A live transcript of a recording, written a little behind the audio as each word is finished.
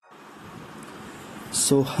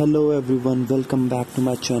So hello everyone, welcome back to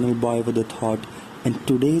my channel Boy with a Thought, and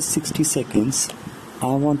today's 60 seconds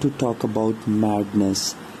I want to talk about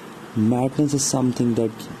madness. Madness is something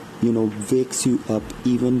that wakes you up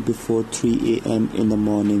even before 3 a.m. in the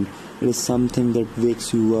morning. It is something that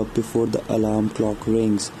wakes you up before the alarm clock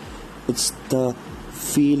rings. It's the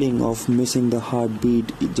feeling of missing the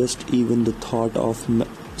heartbeat, just even the thought of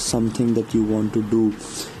something that you want to do.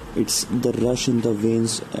 It's the rush in the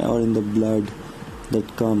veins or in the blood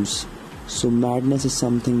that comes. So madness is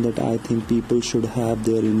something that I think people should have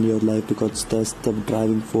there in your life, because that's the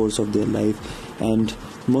driving force of their life. And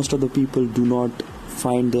most of the people do not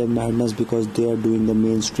find their madness because they are doing the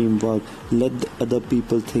mainstream work. Let the other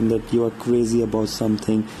people think that you are crazy about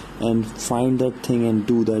something and find that thing and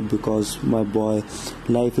do that, because my boy,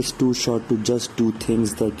 life is too short to just do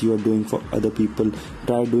things that you are doing for other people.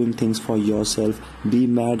 Try doing things for yourself. Be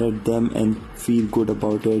mad at them and feel good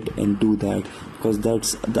about it and do that, because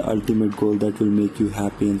that's the ultimate goal that will make you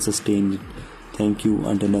happy and sustain it. Thank you.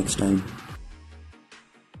 Until next time.